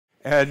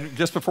And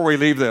just before we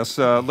leave this,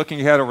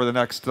 looking ahead over the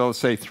next, let's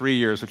say, 3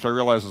 years, which I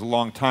realize is a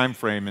long time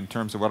frame in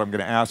terms of what I'm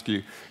going to ask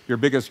you, your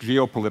biggest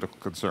geopolitical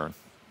concern?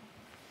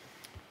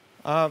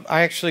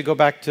 I actually go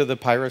back to the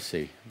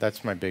piracy.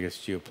 That's my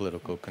biggest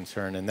geopolitical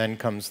concern. And then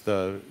comes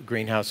the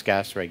greenhouse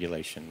gas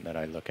regulation that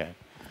I look at.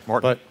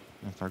 Morten?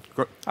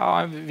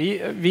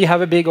 We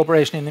have a big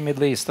operation in the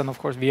Middle East, and of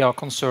course we are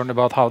concerned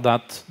about how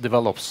that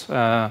develops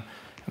and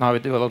how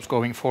it develops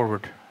going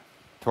forward.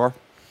 Tor?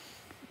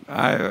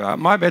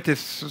 My bet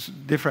is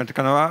different.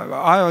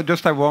 I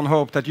just have one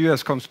hope that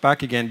U.S. comes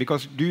back again,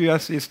 because the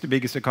U.S. is the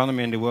biggest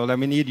economy in the world,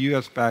 and we need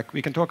U.S. back.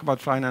 We can talk about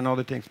China and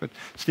other things, but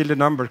still the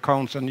number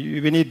counts, and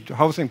we need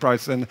housing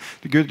prices and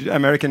the good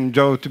American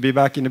Joe to be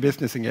back in the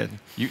business again.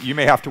 You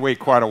may have to wait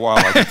quite a while,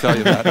 I can tell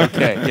you that.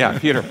 Okay, yeah,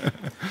 Peter.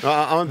 No,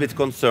 I'm a bit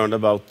concerned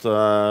about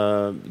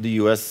the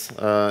U.S.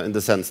 In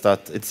the sense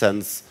that it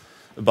sends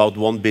about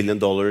 $1 billion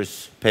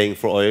paying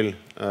for oil,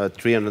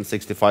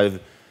 $365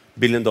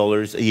 billion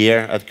a year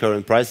at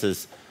current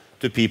prices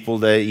to people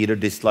they either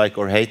dislike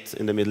or hate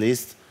in the Middle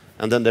East,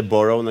 and then they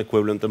borrow an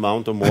equivalent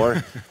amount or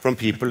more from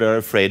people they're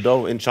afraid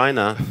of in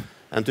China.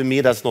 And to me,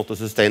 that's not a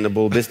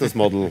sustainable business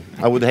model.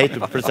 I would hate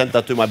to present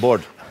that to my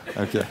board.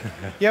 Okay.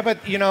 Yeah,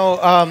 but you know,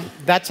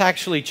 that's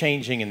actually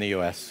changing in the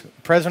U.S.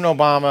 President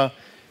Obama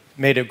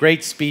made a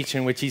great speech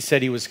in which he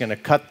said he was going to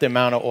cut the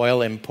amount of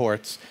oil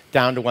imports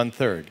down to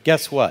 1/3.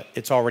 Guess what?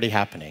 It's already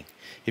happening.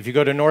 If you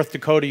go to North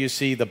Dakota, you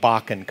see the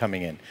Bakken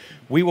coming in.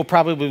 We will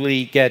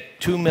probably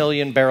get 2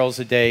 million barrels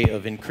a day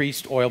of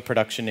increased oil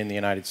production in the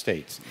United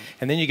States.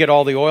 And then you get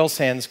all the oil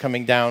sands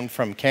coming down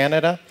from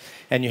Canada,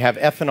 and you have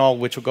ethanol,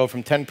 which will go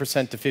from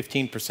 10% to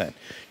 15%.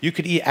 You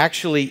could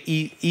actually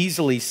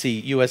easily see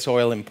U.S.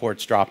 oil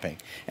imports dropping.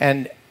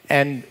 And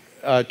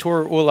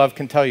Tor Olav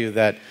can tell you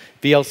that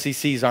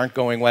VLCCs aren't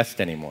going west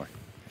anymore.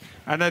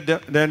 And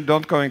then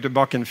don't go into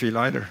Bakken field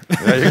either.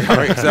 There you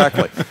go,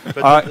 exactly.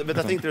 But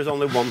I think there's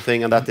only one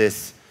thing, and that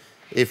is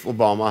if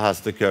Obama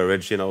has the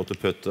courage, you know, to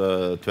put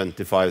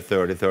 25,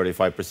 30,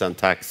 35%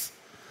 tax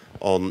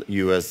on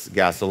U.S.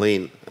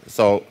 gasoline.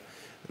 So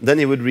then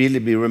he would really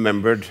be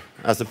remembered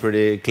as a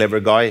pretty clever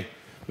guy.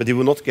 But he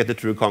will not get it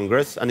through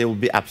Congress, and he will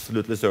be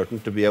absolutely certain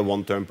to be a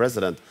one-term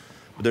president.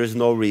 But there is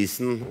no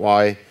reason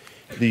why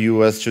the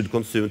U.S. should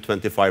consume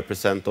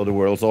 25% of the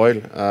world's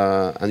oil,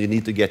 and you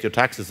need to get your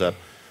taxes up.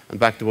 And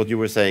back to what you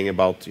were saying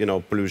about, you know,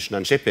 pollution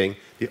and shipping,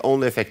 the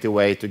only effective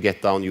way to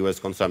get down U.S.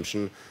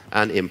 consumption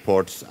and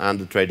imports and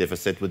the trade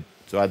deficit,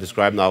 so I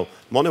describe now,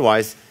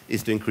 money-wise,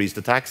 is to increase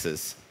the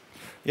taxes.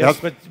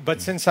 Yes, but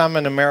since I'm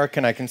an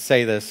American, I can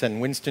say this, and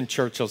Winston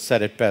Churchill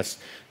said it best.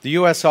 The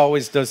U.S.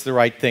 always does the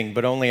right thing,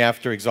 but only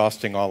after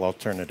exhausting all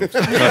alternatives.